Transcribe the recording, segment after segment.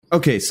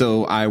Okay,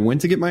 so I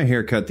went to get my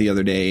hair cut the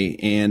other day,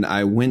 and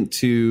I went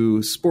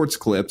to Sports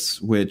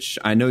Clips, which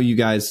I know you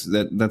guys,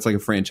 that's like a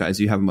franchise.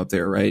 You have them up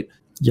there, right?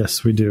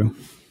 Yes, we do.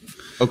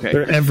 Okay.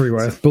 They're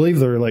everywhere. I believe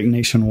they're like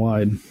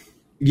nationwide.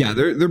 Yeah,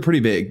 they're pretty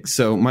big.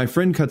 So my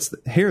friend cuts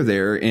hair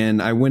there,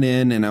 and I went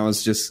in and I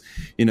was just,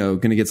 going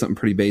to get something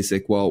pretty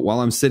basic. Well, while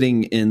I'm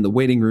sitting in the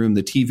waiting room,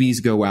 the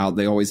TVs go out.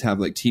 They always have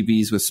like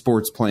TVs with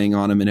sports playing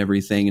on them and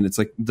everything. And it's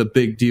like the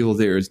big deal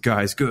there is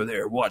guys go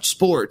there, watch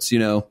sports,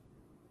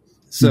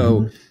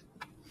 So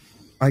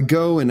I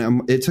go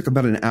and it took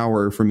about an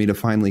hour for me to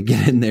finally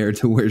get in there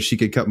to where she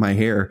could cut my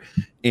hair.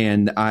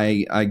 And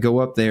I go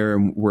up there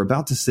and we're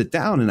about to sit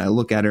down and I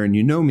look at her and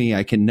me,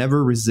 I can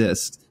never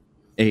resist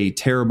a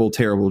terrible,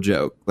 terrible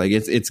joke. Like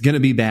it's going to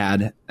be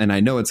bad. And I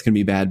know it's going to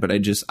be bad, but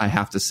I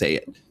have to say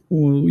it.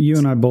 Well, you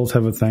and I both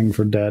have a thing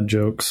for dad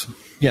jokes.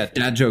 Yeah.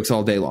 Dad jokes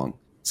all day long.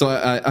 So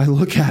I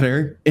look at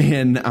her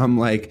and I'm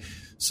like,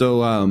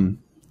 so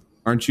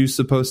aren't you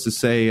supposed to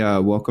say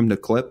welcome to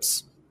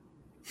Clips?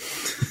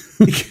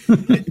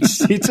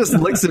 She just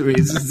looks at me.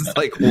 She's just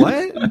like,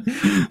 what?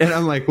 And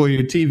I'm like, well,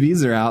 your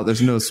TVs are out.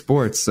 There's no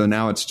sports. So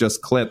now it's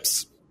just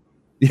Clips.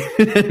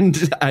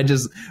 And I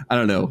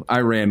don't know. I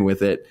ran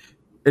with it.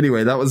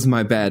 Anyway, that was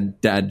my bad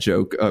dad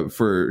joke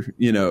for,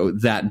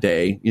 that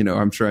day.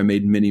 I'm sure I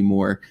made many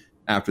more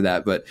after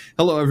that. But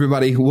hello,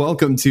 everybody.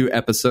 Welcome to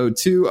episode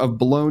 2 of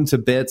Blown to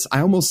Bits.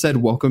 I almost said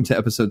welcome to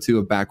episode 2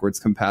 of Backwards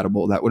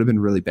Compatible. That would have been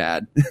really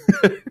bad.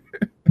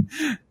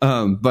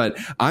 But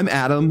I'm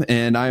Adam,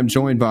 and I am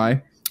joined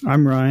by...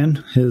 I'm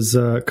Ryan, his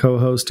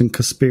co-host and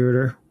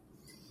conspirator.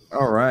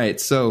 All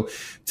right. So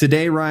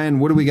today, Ryan,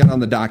 what do we got on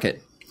the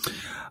docket?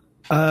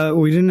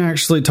 We didn't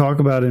actually talk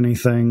about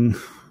anything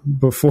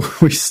before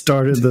we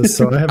started this,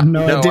 so I have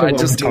no idea what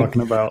we're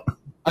talking about.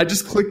 I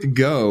just clicked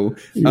go.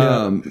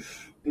 Yeah.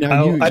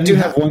 Now I do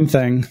have one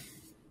thing.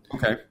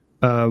 Okay.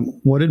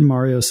 What did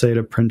Mario say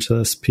to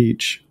Princess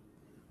Peach?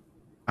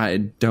 I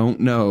don't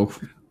know.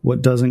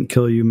 What doesn't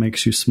kill you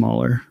makes you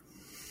smaller.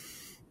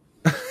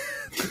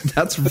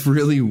 That's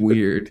really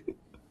weird.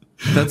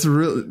 That's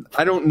real.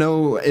 I don't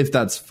know if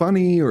that's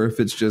funny or if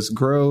it's just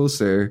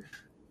gross or.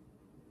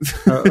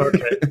 Okay.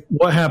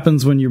 What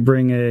happens when you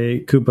bring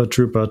a Koopa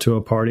Troopa to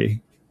a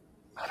party?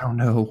 I don't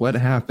know. What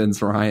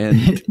happens,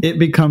 Ryan? It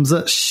becomes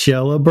a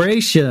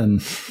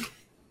celebration.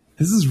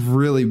 This is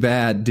really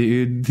bad,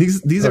 dude.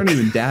 These aren't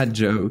even dad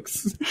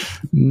jokes.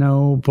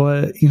 No,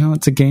 but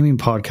it's a gaming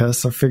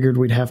podcast. I figured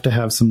we'd have to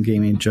have some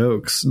gaming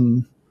jokes,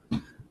 and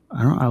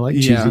I like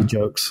cheesy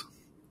jokes.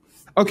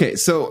 Okay,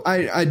 so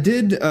I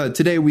did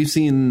today. We've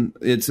seen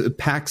it's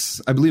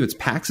PAX. I believe it's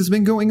PAX has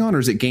been going on, or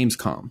is it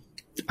Gamescom?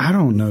 I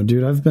don't know,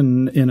 dude. I've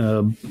been in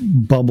a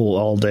bubble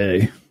all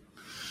day.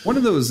 One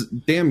of those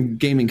damn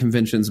gaming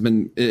conventions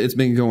it's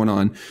been going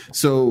on.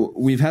 So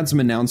we've had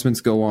some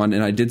announcements go on,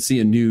 and I did see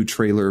a new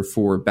trailer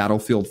for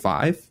Battlefield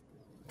 5.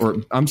 Or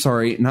I'm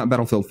sorry, not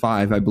Battlefield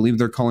 5. I believe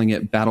they're calling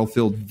it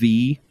Battlefield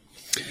V.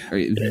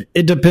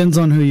 It depends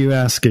on who you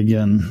ask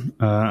again.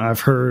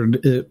 I've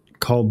heard it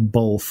called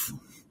both.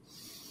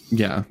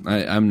 Yeah,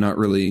 I'm not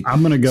really.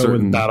 I'm going to go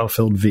with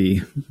Battlefield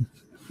V.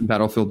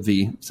 Battlefield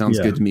V sounds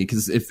good to me,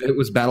 because if it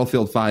was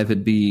Battlefield 5,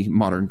 it'd be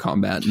Modern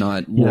Combat,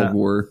 not World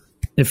War.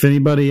 If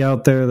anybody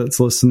out there that's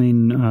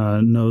listening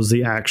knows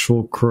the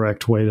actual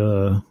correct way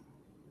to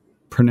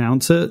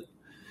pronounce it,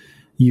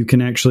 you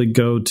can actually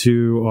go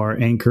to our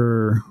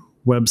Anchor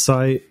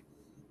website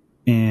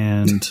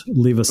and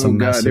leave us a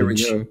message. There we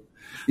go.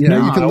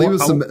 Yeah, you can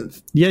leave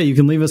us you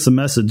can leave us a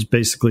message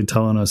basically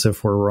telling us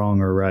if we're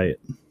wrong or right.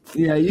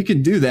 Yeah, you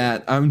can do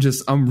that. I'm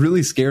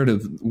really scared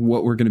of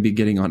what we're going to be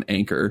getting on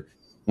Anchor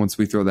once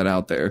we throw that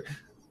out there.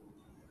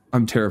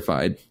 I'm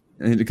terrified.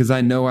 Because I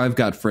know I've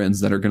got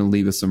friends that are going to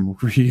leave us some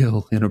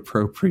real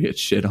inappropriate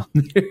shit on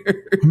there.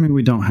 I mean,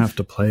 we don't have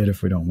to play it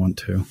if we don't want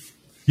to.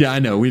 Yeah, I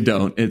know we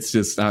don't. It's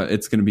just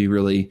it's going to be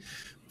really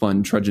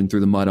fun trudging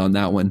through the mud on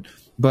that one.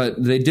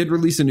 But they did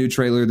release a new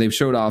trailer. They've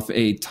showed off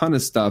a ton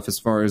of stuff as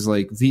far as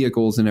like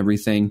vehicles and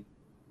everything.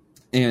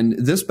 And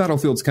this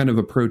Battlefield's kind of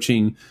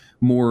approaching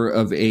more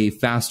of a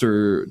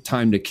faster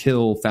time to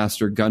kill,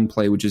 faster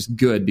gunplay, which is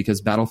good, because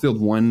Battlefield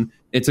 1,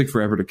 it took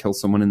forever to kill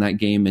someone in that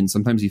game, and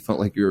sometimes you felt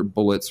like your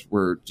bullets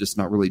were just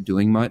not really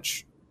doing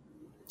much.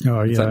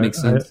 Oh, yeah. Does that make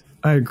sense?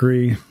 I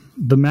agree.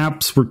 The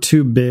maps were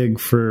too big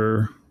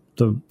for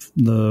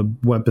the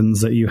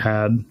weapons that you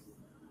had.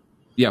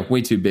 Yeah,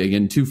 way too big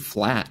and too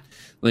flat.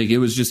 Like, it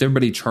was just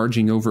everybody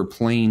charging over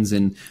planes,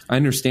 and I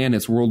understand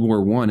it's World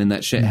War I and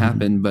that shit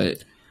happened,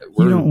 but...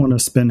 You don't want to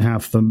spend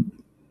half the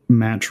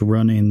match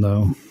running,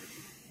 though.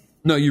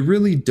 No, you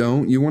really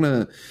don't. You want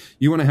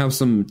to have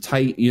some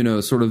tight,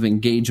 sort of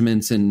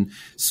engagements in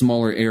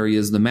smaller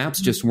areas. The maps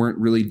just weren't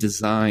really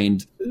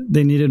designed.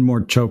 They needed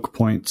more choke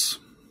points.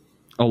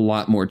 A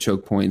lot more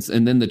choke points.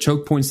 And then the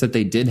choke points that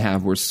they did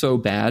have were so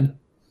bad,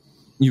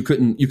 you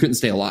couldn't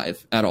stay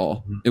alive at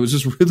all. It was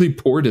just really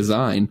poor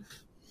design.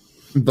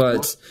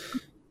 But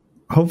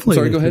hopefully,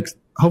 sorry, go ahead.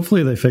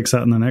 Hopefully they fix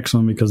that in the next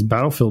one, because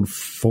Battlefield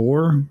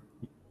 4,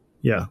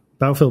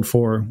 Battlefield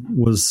 4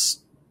 was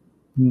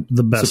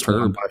the best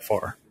one by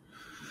far.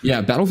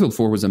 Yeah, Battlefield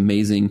 4 was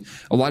amazing.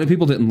 A lot of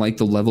people didn't like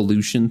the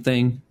Levolution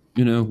thing,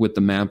 with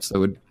the maps that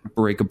would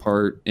break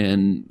apart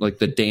and like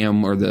the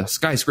dam or the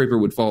skyscraper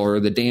would fall or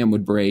the dam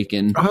would break.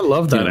 And I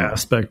love that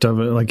aspect of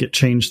it. Like it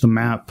changed the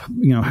map,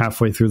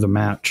 halfway through the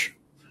match.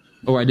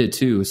 Oh, I did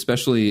too.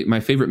 Especially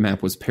my favorite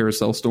map was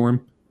Paracel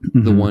Storm.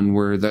 The one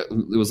where it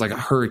was like a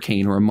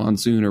hurricane or a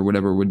monsoon or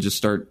whatever would just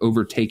start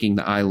overtaking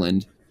the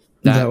island.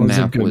 That was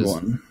map a good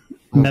one.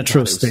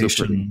 Metro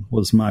Station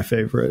was my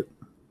favorite.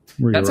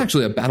 That's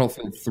actually a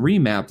Battlefield 3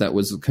 map that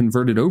was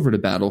converted over to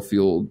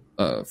Battlefield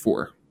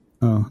 4.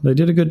 Oh, they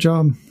did a good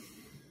job.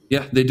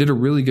 Yeah, they did a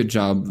really good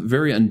job.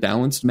 Very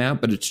unbalanced map,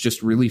 but it's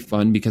just really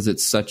fun because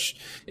it's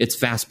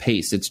fast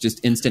paced. It's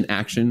just instant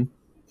action.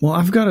 Well,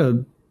 I've got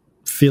a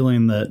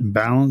feeling that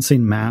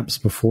balancing maps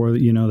before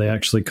they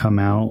actually come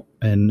out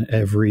and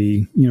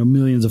every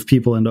millions of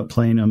people end up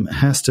playing them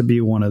has to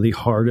be one of the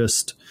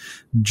hardest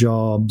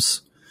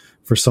jobs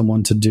for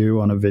someone to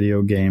do on a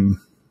video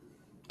game.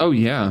 Oh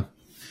yeah,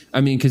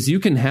 I mean, because you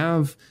can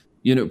have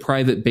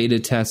private beta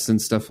tests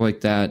and stuff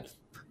like that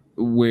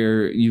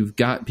where you've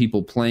got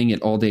people playing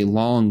it all day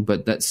long,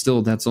 but that's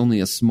only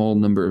a small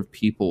number of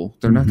people.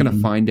 They're not going to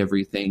find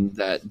everything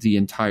that the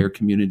entire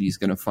community is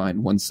going to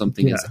find once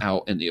something is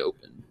out in the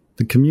open.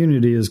 The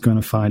community is going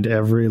to find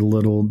every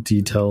little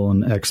detail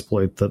and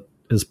exploit that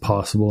is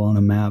possible on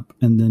a map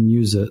and then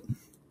use it.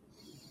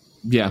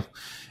 Yeah.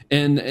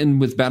 And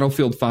with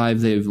Battlefield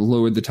 5, they've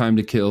lowered the time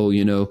to kill.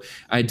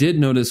 I did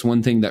notice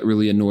one thing that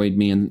really annoyed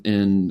me,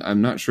 and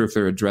I'm not sure if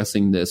they're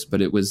addressing this,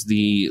 but it was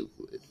the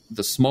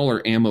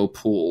smaller ammo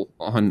pool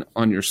on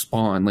your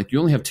spawn. Like you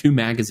only have 2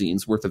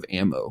 magazines worth of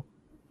ammo.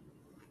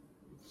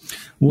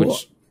 Well,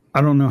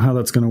 I don't know how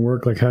that's going to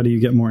work. Like, how do you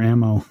get more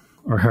ammo?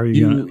 Or how are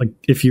you going to, like,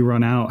 if you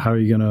run out, how are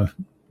you going to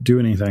do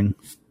anything?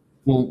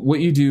 Well, what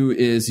you do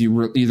is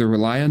you either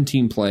rely on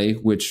team play,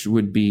 which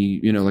would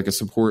be, like a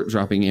support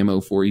dropping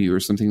ammo for you or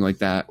something like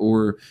that.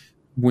 Or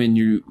when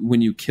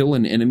you kill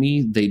an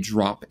enemy, they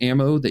drop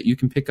ammo that you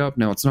can pick up.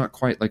 Now, it's not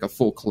quite like a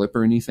full clip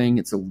or anything.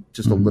 It's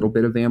just a little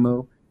bit of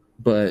ammo.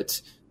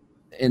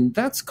 And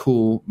that's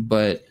cool,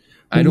 but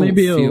I don't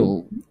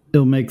feel...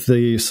 It'll make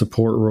the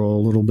support role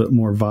a little bit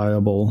more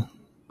viable.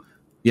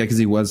 Yeah,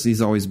 because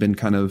he's always been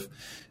kind of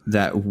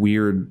that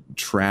weird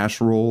trash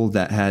role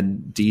that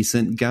had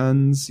decent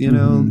guns,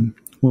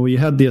 Well, you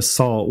had the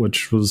assault,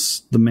 which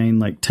was the main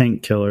like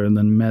tank killer, and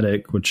then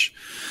medic, which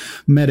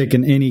medic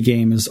in any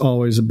game is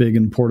always a big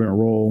important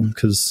role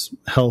because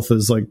health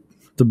is like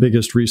the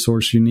biggest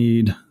resource you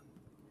need.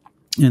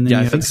 And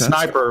then you had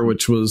sniper,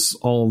 which was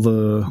all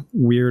the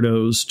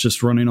weirdos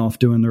just running off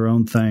doing their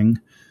own thing.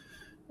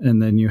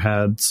 And then you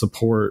had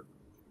support.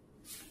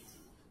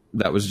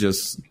 That was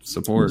just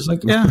support. It's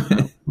like,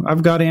 yeah,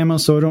 I've got ammo,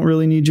 so I don't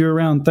really need you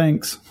around.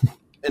 Thanks.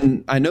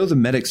 And I know the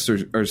medics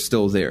are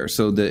still there.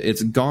 So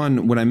it's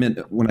gone. What I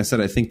meant when I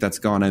said I think that's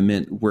gone, I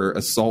meant where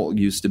assault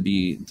used to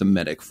be the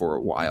medic for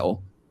a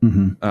while.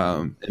 In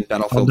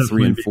Battlefield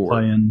 3 and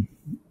 4.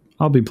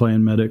 I'll be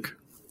playing medic.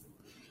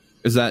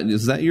 Is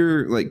that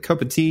your like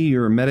cup of tea?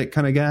 You're a medic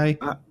kind of guy?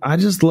 I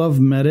just love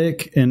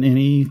medic and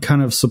any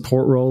kind of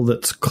support role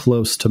that's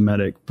close to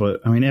medic.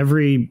 But I mean,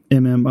 every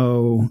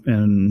MMO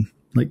and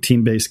like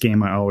team-based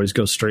game, I always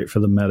go straight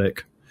for the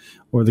medic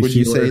or the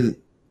healer.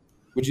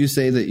 Would you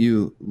say that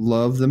you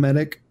love the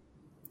medic?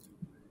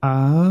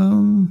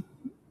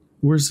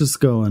 Where's this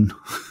going?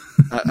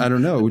 I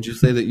don't know. Would you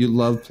say that you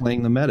love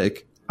playing the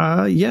medic?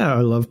 Yeah,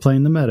 I love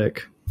playing the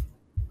medic.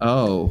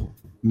 Oh,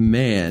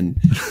 man.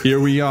 Here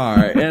we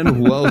are,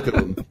 and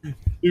welcome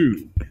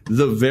to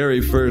the very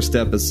first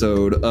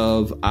episode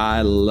of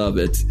I Love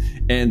It.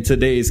 And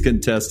today's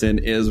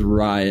contestant is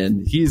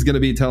Ryan. He's going to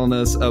be telling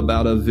us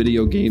about a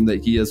video game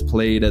that he has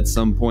played at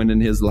some point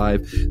in his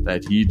life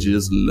that he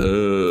just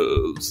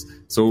loves.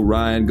 So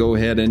Ryan, go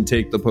ahead and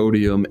take the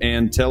podium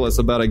and tell us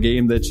about a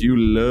game that you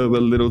love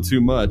a little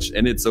too much.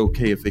 And it's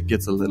okay if it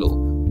gets a little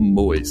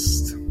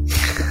moist.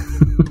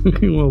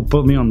 Well,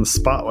 put me on the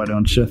spot, why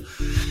don't you?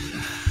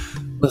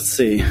 Let's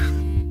see.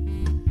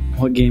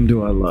 What game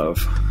do I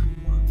love?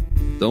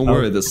 Don't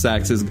worry, the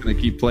sax is going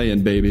to keep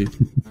playing, baby.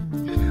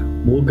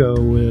 We'll go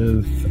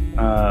with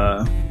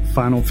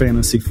Final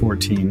Fantasy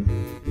XIV.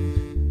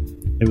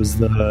 It was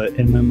the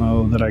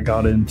MMO that I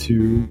got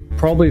into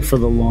probably for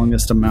the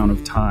longest amount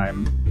of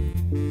time.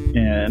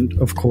 And,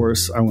 of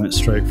course, I went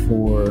straight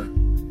for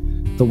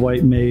the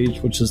White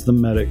Mage, which is the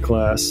medic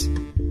class.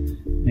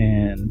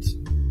 And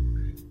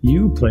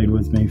you played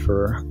with me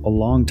for a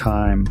long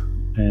time.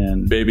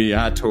 And baby,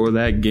 I tore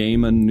that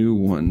game a new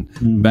one.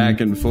 Back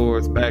and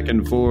forth.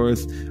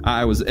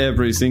 I was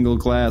every single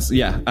class.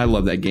 Yeah, I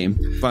love that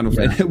game. Final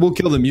Fantasy. We'll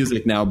kill the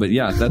music now, but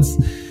yeah, that's...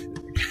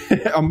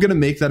 I'm going to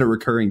make that a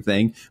recurring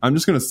thing. I'm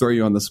just going to throw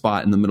you on the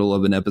spot in the middle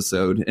of an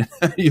episode.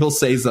 You'll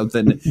say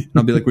something, and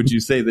I'll be like, would you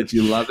say that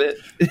you love it?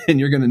 And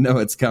you're going to know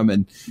it's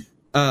coming.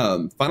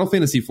 Final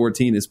Fantasy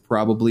XIV is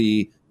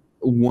probably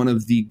one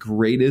of the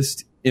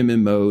greatest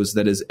MMOs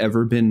that has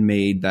ever been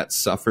made that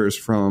suffers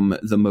from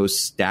the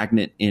most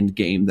stagnant end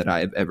game that I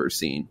have ever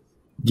seen.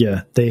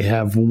 Yeah, they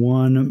have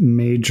one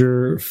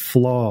major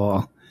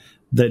flaw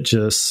that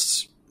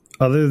just,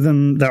 other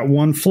than that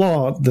one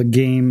flaw, the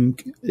game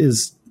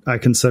is, I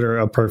consider,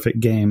 a perfect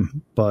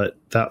game, but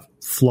that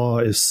flaw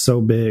is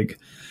so big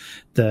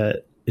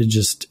that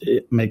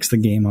it makes the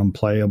game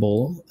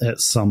unplayable at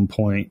some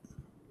point.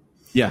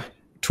 Yeah.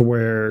 To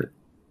where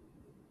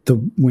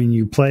when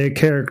you play a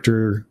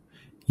character,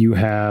 you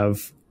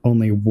have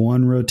only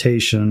one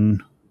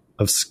rotation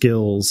of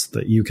skills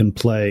that you can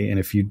play, and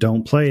if you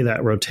don't play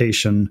that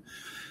rotation,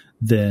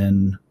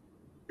 then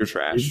you're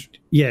trash.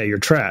 You're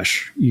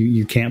trash.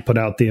 You can't put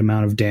out the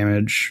amount of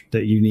damage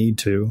that you need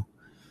to.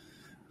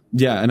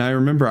 Yeah, and I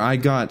remember I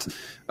got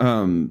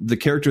the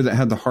character that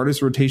had the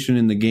hardest rotation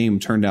in the game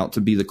turned out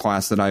to be the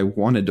class that I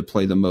wanted to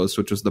play the most,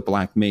 which was the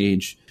Black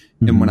Mage.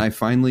 Mm-hmm. And when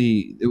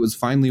it was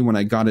finally when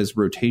I got his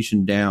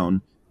rotation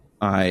down,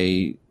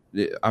 I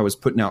was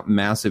putting out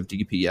massive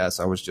DPS.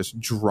 I was just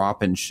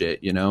dropping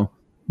shit,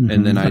 Mm-hmm.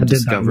 And then I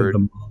discovered, the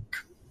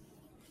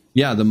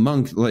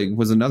monk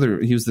was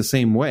another. He was the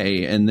same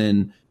way. And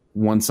then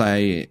once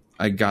I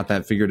got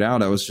that figured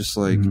out, I was just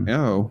like,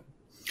 oh.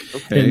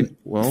 Okay. And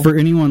well, for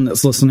anyone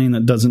that's listening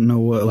that doesn't know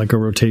what a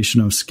rotation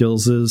of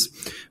skills is,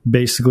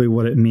 basically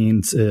what it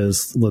means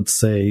is, let's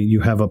say you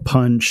have a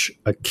punch,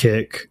 a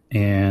kick,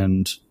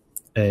 and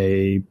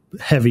a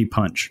heavy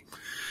punch.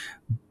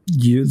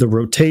 The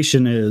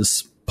rotation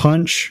is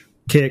punch,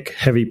 kick,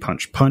 heavy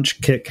punch,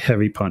 kick,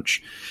 heavy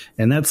punch.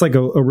 And that's like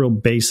a real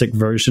basic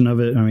version of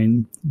it. I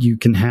mean, you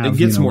can have, it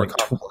gets more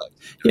complex.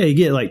 You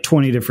get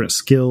 20 different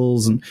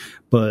skills,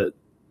 but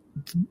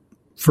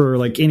for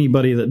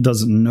anybody that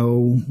doesn't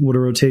know what a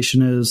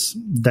rotation is,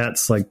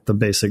 that's the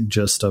basic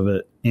gist of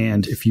it.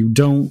 And if you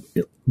don't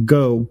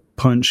go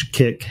punch,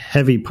 kick,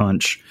 heavy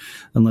punch,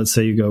 and let's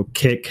say you go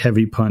kick,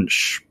 heavy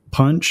punch,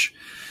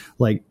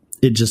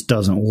 it just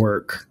doesn't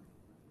work.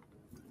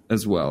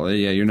 As well.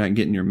 Yeah, you're not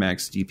getting your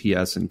max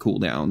DPS and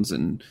cooldowns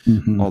and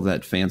all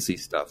that fancy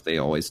stuff they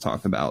always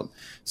talk about.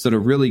 So to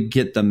really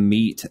get the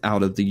meat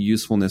out of the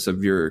usefulness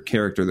of your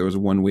character, there was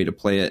one way to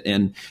play it.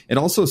 And it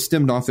also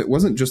stemmed off, it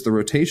wasn't just the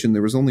rotation,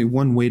 there was only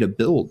one way to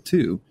build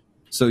too.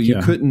 So you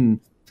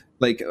couldn't,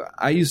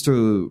 I used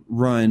to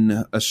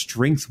run a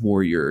strength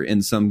warrior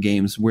in some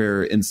games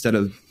where instead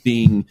of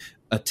being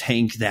a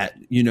tank that,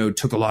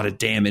 took a lot of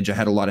damage, I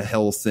had a lot of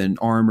health and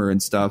armor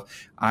and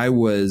stuff, I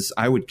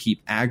would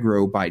keep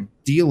aggro by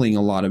dealing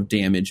a lot of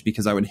damage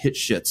because I would hit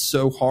shit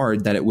so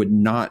hard that it would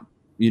not,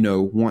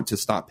 want to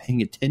stop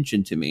paying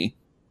attention to me.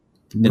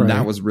 And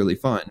that was really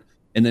fun.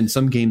 And then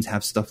some games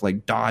have stuff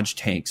like dodge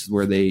tanks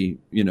where they,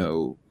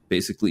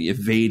 basically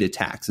evade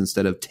attacks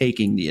instead of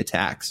taking the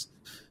attacks.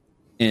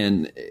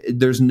 And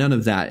there's none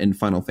of that in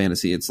Final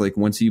Fantasy. It's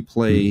once you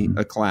play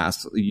a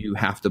class, you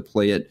have to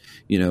play it,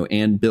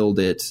 and build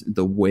it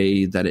the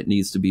way that it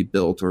needs to be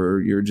built, or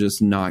you're just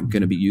not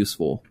going to be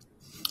useful.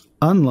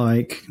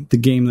 Unlike the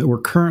game that we're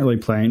currently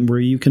playing, where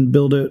you can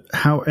build it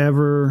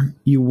however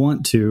you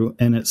want to,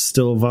 and it's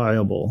still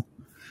viable.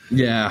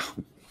 Yeah.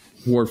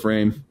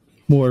 Warframe.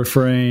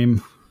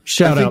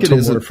 Shout out to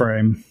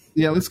Warframe.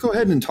 Let's go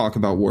ahead and talk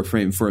about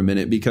Warframe for a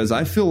minute, because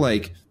I feel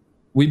like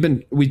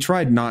we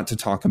tried not to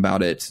talk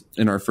about it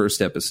in our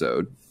first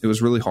episode. It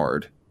was really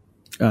hard.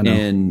 I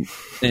know.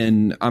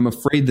 And I'm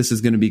afraid this is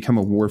going to become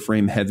a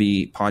Warframe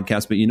heavy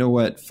podcast, but you know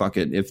what? Fuck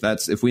it.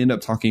 If we end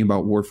up talking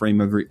about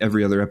Warframe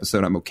every other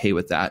episode, I'm okay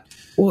with that.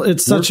 Well,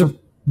 it's such a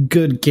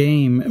good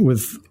game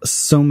with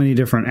so many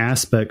different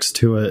aspects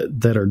to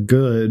it that are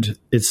good.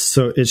 It's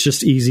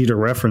just easy to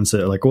reference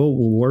it.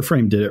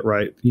 Warframe did it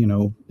right,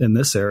 in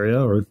this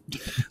area, or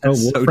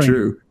Warframe, so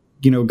true.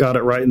 Got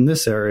it right in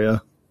this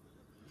area.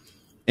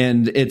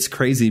 And it's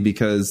crazy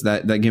because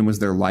that game was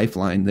their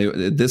lifeline.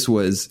 This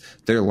was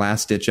their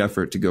last ditch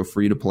effort to go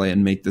free to play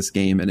and make this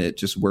game, and it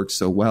just works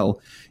so well.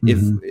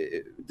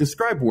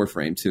 Describe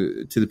Warframe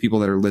to the people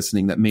that are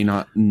listening that may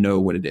not know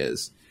what it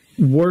is.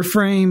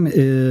 Warframe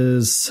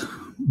is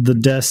the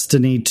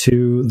Destiny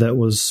 2 that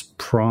was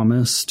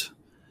promised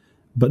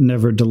but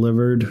never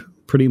delivered,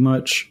 pretty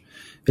much.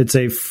 It's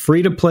a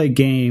free to play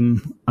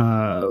game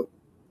that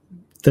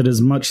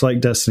is much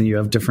like Destiny. You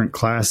have different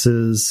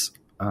classes,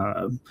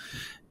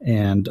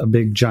 and a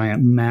big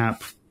giant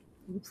map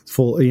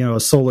full, a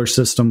solar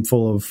system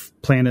full of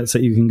planets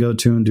that you can go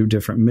to and do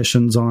different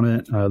missions on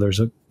it. There's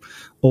a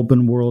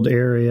open world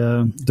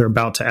area. They're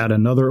about to add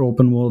another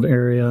open world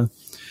area,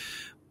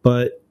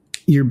 but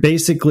you're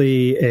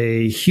basically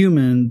a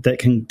human that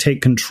can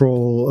take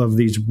control of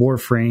these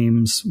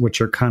warframes,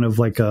 which are kind of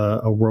like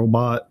a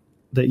robot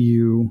that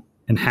you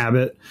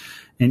inhabit.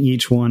 And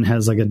each one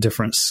has a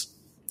different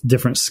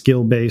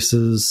skill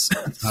bases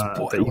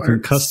that you can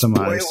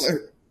customize.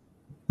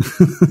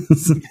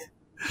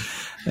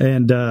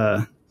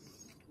 And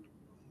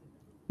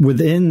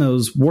within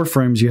those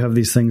warframes, you have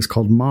these things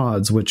called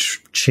mods,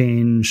 which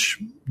change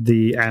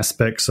the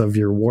aspects of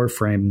your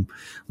warframe.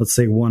 Let's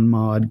say one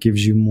mod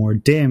gives you more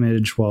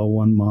damage, while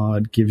one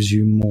mod gives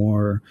you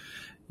more,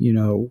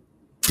 Can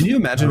you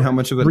imagine how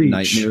much of a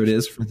nightmare it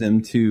is for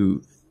them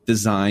to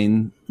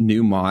design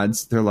new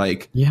mods? They're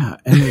like, and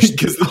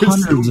there's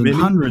hundreds and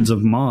hundreds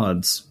of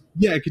mods.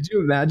 Yeah, could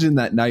you imagine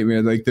that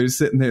nightmare? Like they're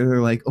sitting there,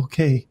 they're like,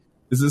 okay,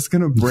 is this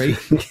gonna break?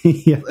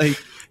 Yeah,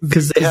 Like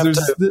because they have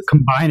to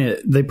combine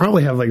it. They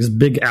probably have like this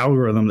big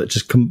algorithm that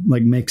just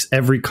makes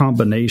every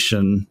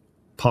combination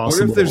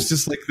possible. What if there's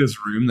just like this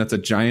room that's a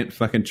giant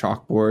fucking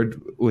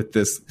chalkboard with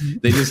this?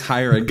 They just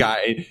hire a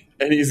guy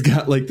and he's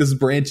got like this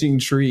branching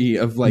tree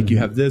of like you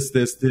have this,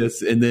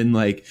 and then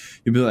like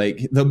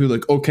they'll be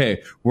like,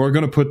 okay, we're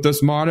gonna put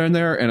this mod in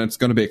there, and it's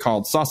gonna be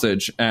called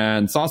sausage,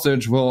 and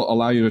sausage will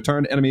allow you to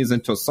turn enemies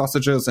into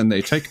sausages, and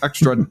they take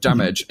extra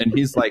damage. And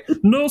he's like,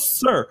 no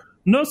sir,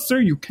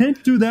 you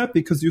can't do that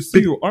because you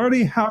see you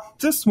already have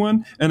this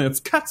one, and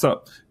it's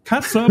catsup.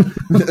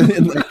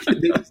 And like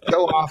they just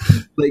go off.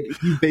 Like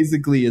he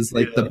basically is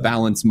like the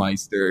balance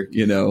meister,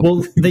 you know.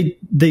 Well,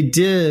 they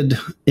did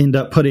end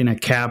up putting a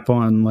cap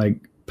on like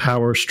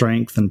power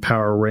strength and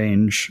power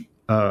range,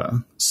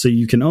 so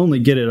you can only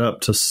get it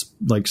up to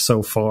like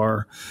so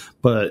far.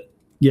 But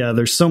yeah,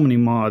 there's so many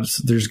mods.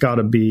 There's got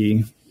to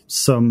be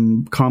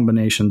some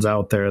combinations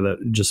out there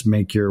that just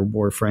make your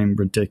Warframe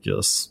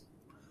ridiculous.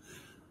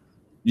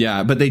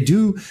 Yeah, but they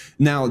do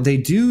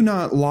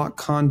not lock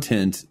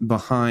content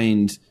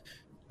behind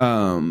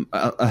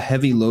a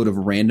heavy load of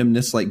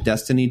randomness like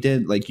Destiny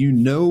did. Like, you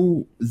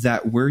know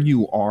that where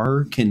you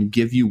are can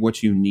give you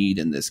what you need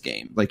in this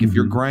game. Like if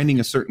you're grinding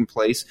a certain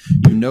place,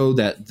 you know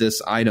that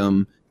this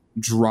item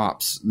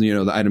drops, you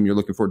know, the item you're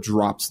looking for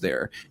drops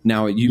there.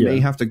 Now you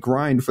may have to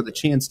grind for the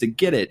chance to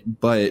get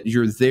it, but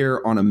you're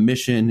there on a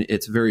mission.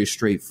 It's very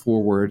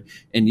straightforward.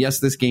 And yes,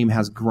 this game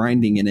has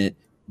grinding in it,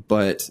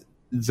 but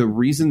the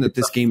reason that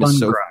this game is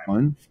so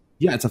fun,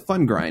 it's a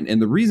fun grind.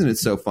 And the reason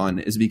it's so fun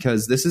is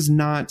because this is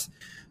not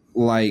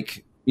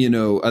like, you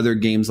know, other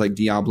games like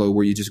Diablo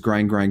where you just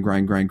grind,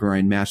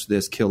 match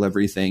this, kill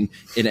everything.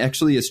 It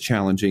actually is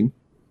challenging,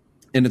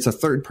 and it's a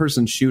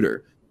third-person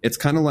shooter. It's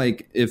kind of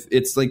like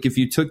if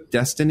you took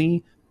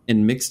Destiny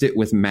and mixed it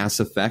with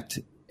Mass Effect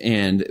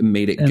and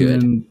made it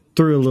good. And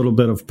threw a little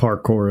bit of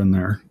parkour in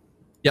there.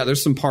 Yeah,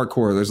 there's some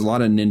parkour. There's a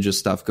lot of ninja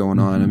stuff going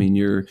on. I mean,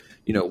 you're,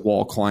 you know,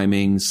 wall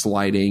climbing,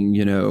 sliding,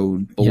 you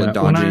know, bullet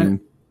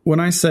dodging. When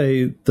I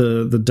say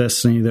the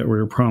Destiny that we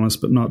were promised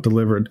but not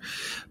delivered,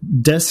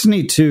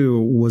 Destiny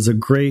 2 was a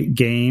great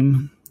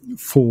game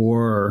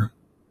for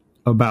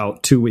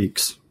about 2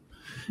 weeks.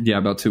 Yeah,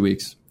 about 2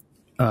 weeks.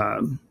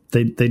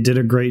 They did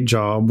a great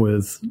job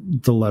with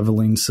the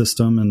leveling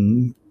system,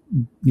 and,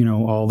 you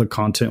know, all the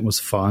content was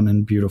fun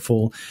and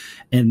beautiful.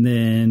 And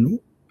then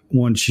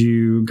once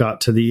you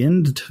got to the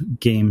end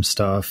game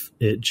stuff,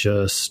 it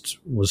just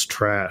was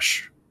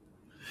trash.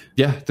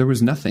 Yeah, there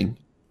was nothing.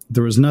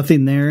 There was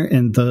nothing there,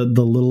 and the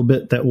little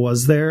bit that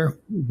was there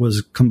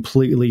was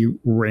completely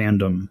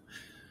random.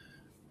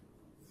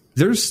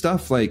 There's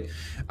stuff like,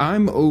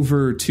 I'm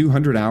over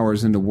 200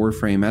 hours into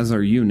Warframe, as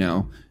are you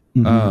now.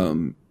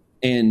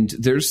 And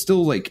there's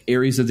still like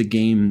areas of the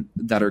game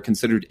that are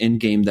considered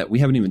in-game that we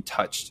haven't even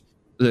touched.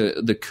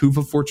 The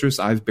Kuva Fortress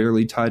I've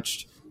barely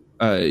touched.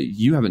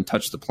 You haven't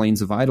touched the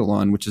Plains of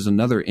Eidolon, which is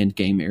another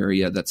end-game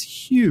area that's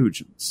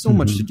huge. So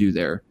much to do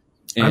there.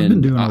 And I've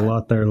been doing a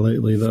lot there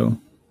lately, though.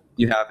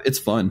 You have. It's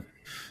fun.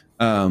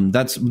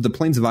 That's the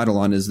Plains of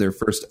Eidolon is their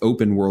first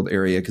open world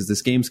area, because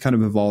this game's kind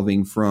of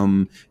evolving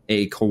from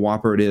a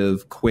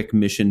cooperative, quick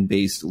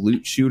mission-based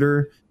loot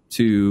shooter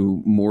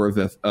to more of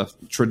a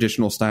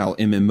traditional style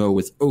MMO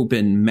with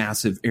open,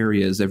 massive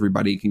areas.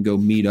 Everybody can go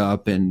meet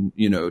up and,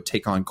 you know,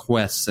 take on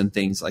quests and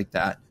things like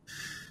that.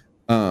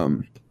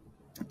 And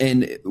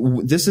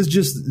this is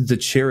just the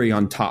cherry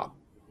on top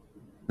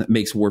that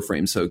makes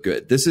Warframe so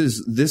good. This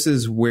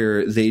is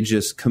where they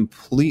just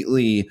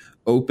completely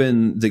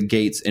open the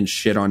gates and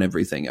shit on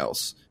everything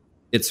else.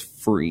 It's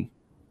free.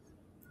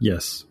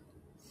 Yes.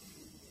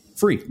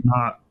 Free.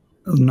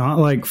 Not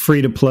like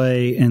free to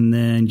play and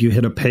then you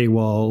hit a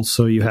paywall,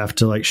 so you have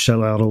to like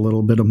shell out a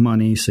little bit of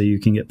money so you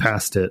can get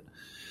past it.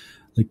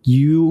 Like,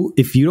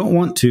 if you don't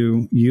want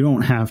to, you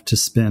don't have to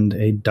spend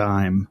a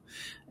dime.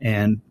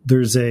 And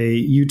there's a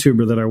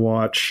YouTuber that I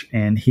watch,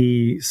 and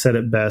he said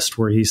it best,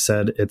 where he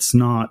said, it's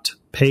not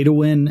pay to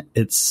win,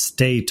 it's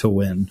stay to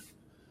win.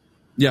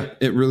 Yeah,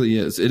 it really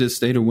is. It is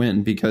stay to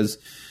win, because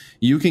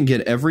you can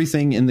get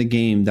everything in the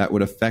game that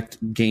would affect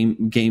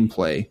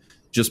gameplay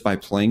just by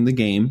playing the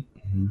game.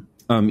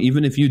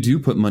 Even if you do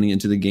put money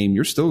into the game,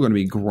 you're still going to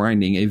be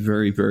grinding a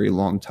very, very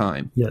long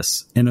time.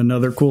 Yes. And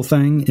another cool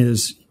thing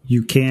is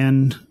you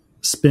can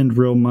spend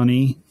real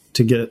money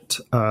to get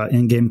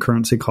in-game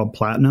currency called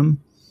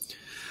platinum,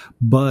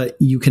 but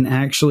you can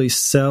actually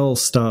sell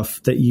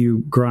stuff that you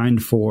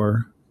grind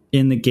for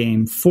in the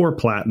game for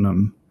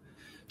platinum.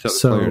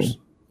 So,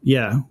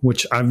 yeah,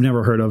 which I've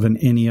never heard of in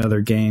any other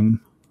game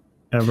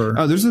ever.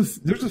 There's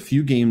a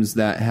few games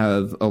that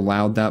have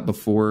allowed that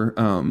before.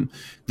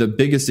 The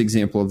biggest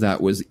example of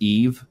that was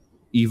Eve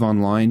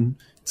Online.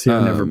 See,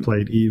 I never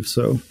played Eve,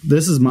 so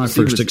this is my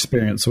first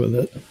experience with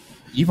it.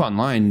 Eve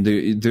Online,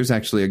 there's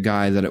actually a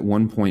guy that at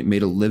one point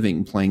made a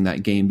living playing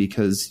that game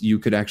because you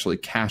could actually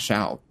cash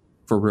out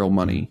for real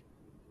money,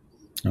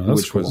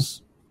 which cool.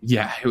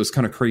 Yeah, it was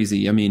kind of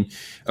crazy. I mean,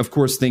 of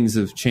course, things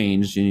have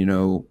changed. You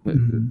know,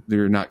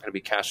 they're not going to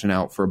be cashing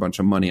out for a bunch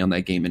of money on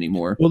that game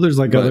anymore. Well, there's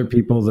like other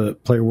people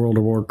that play World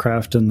of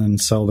Warcraft and then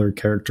sell their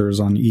characters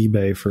on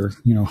eBay for,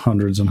 you know,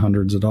 hundreds and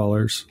hundreds of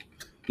dollars.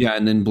 Yeah,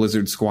 and then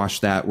Blizzard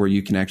squashed that where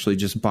you can actually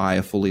just buy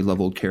a fully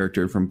leveled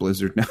character from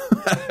Blizzard now.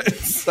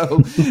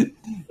 So,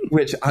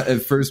 which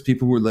at first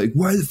people were like,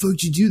 why the fuck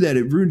did you do that?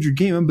 It ruined your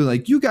game. I'd be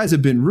like, you guys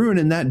have been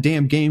ruining that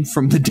damn game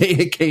from the day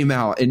it came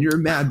out, and you're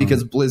mad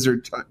because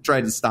Blizzard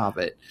tried to stop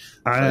it.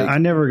 I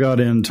never got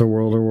into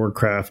World of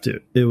Warcraft.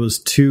 It was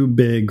too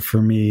big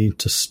for me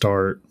to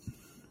start.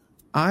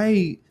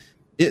 I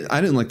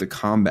didn't like the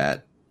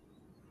combat.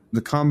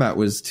 The combat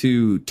was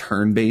too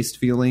turn-based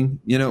feeling.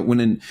 You know,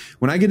 when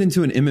I get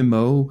into an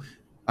MMO,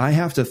 I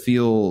have to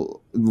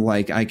feel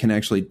like I can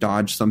actually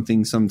dodge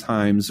something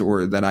sometimes,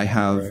 or that I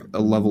have a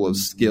level of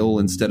skill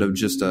instead of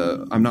just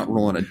I'm not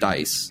rolling a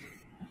dice.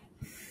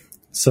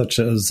 Such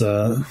as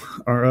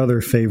our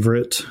other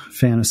favorite,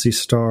 Phantasy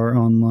Star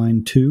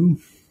Online 2.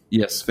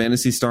 Yes,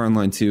 Phantasy Star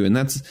Online 2. And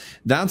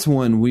that's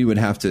one we would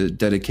have to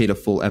dedicate a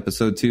full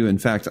episode to. In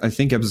fact, I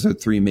think episode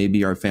 3 may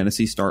be our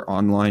Phantasy Star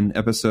Online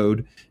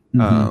episode.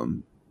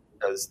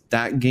 Because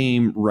that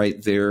game right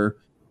there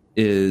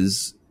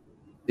it's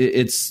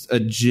a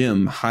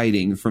gem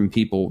hiding from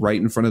people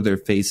right in front of their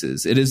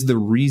faces. It is the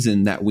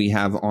reason that we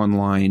have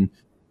online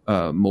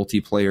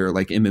multiplayer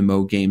like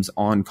MMO games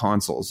on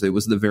consoles. It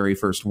was the very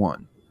first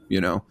one, you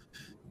know.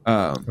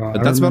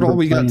 But that's about all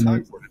we got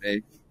time for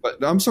today.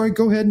 But I'm sorry,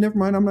 go ahead. Never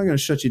mind. I'm not going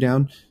to shut you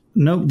down.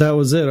 Nope, that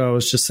was it. I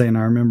was just saying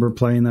I remember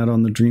playing that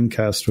on the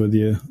Dreamcast with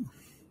you.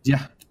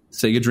 Yeah.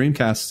 Sega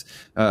Dreamcast,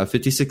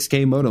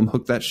 56K modem,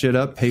 hook that shit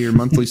up, pay your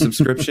monthly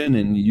subscription,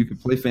 and you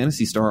could play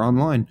Phantasy Star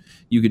online.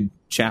 You could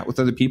chat with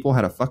other people,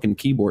 had a fucking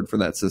keyboard for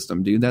that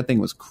system, dude. That thing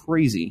was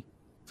crazy.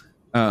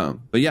 But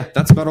yeah,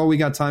 that's about all we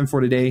got time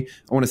for today.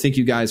 I want to thank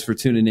you guys for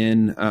tuning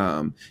in.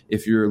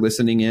 If you're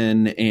listening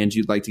in and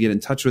you'd like to get in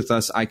touch with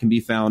us, I can be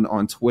found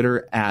on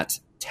Twitter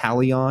at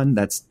Talleon.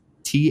 That's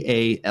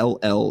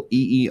TALLEON,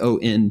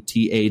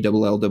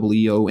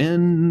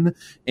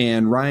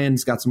 and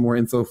Ryan's got some more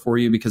info for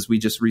you because we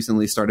just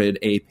recently started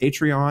a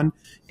Patreon,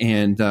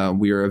 and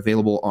we are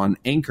available on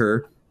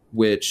Anchor,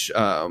 which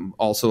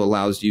also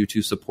allows you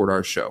to support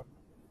our show.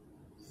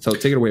 So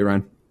take it away,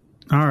 Ryan.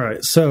 All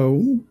right.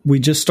 So we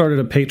just started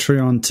a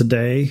Patreon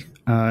today.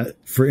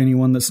 For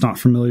anyone that's not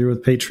familiar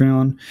with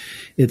Patreon,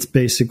 it's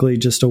basically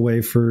just a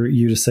way for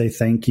you to say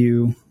thank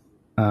you.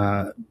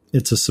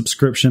 It's a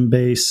subscription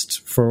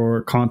based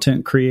for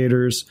content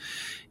creators.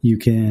 You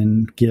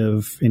can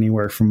give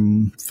anywhere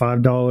from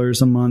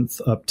 $5 a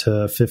month up to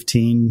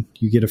 $15.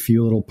 You get a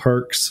few little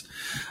perks.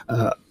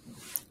 The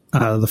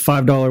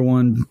 $5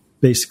 one,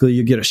 basically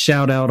you get a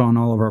shout out on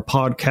all of our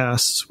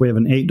podcasts. We have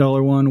an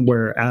 $8 one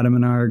where Adam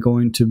and I are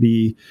going to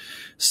be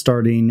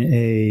starting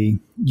a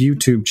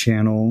YouTube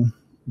channel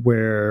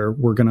where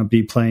we're going to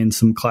be playing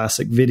some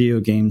classic video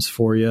games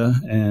for you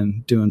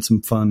and doing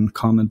some fun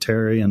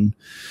commentary and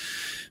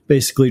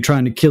basically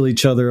trying to kill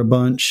each other a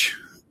bunch.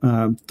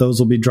 Those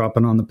will be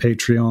dropping on the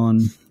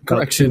Patreon.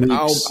 Correction,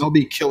 I'll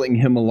be killing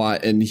him a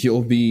lot, and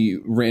he'll be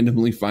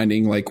randomly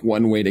finding like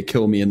one way to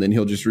kill me, and then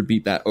he'll just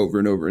repeat that over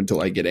and over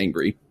until I get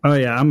angry. Oh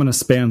yeah, I'm going to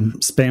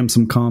spam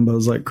some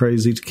combos like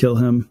crazy to kill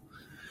him.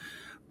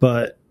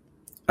 But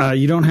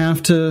you don't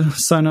have to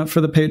sign up for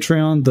the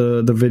Patreon.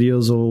 The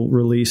videos will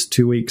release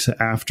 2 weeks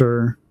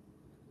after.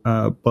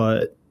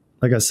 But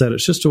like I said,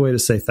 it's just a way to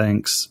say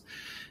thanks.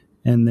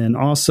 And then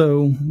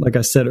also, like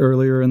I said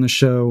earlier in the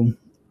show,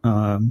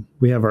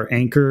 we have our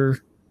Anchor,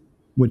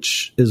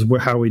 which is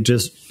how we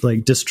just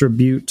like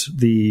distribute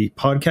the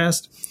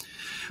podcast.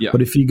 Yeah.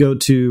 But if you go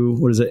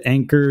to,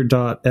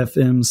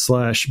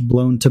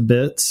 anchor.fm/blown to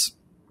bits.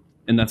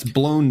 And that's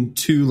blown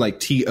to like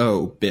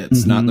TO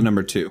bits, not the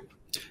number 2.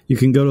 You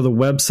can go to the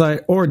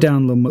website or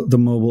download the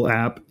mobile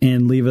app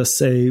and leave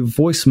us a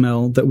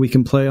voicemail that we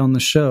can play on the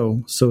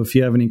show. So if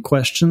you have any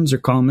questions or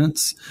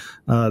comments,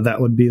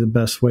 that would be the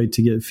best way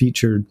to get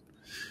featured.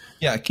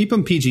 Yeah, keep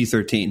them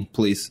PG-13,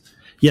 please.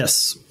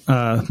 Yes,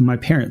 my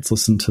parents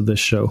listen to this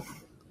show.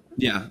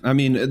 Yeah, I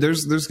mean,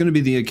 there's going to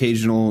be the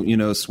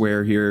occasional,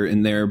 swear here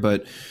and there,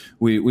 but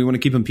we want to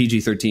keep them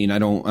PG-13. I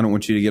don't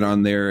want you to get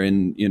on there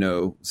and,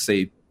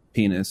 say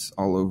penis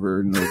all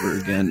over and over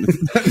again.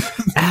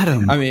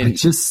 Adam, I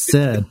just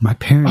said my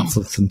parents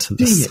listen to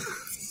this.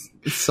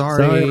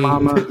 Sorry,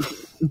 Mama.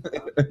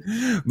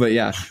 But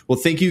yeah, well,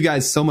 thank you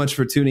guys so much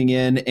for tuning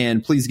in,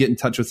 and please get in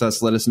touch with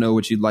us. Let us know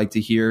what you'd like to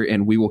hear,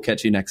 and we will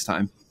catch you next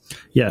time.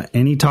 Yeah,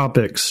 any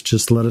topics,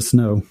 just let us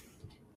know.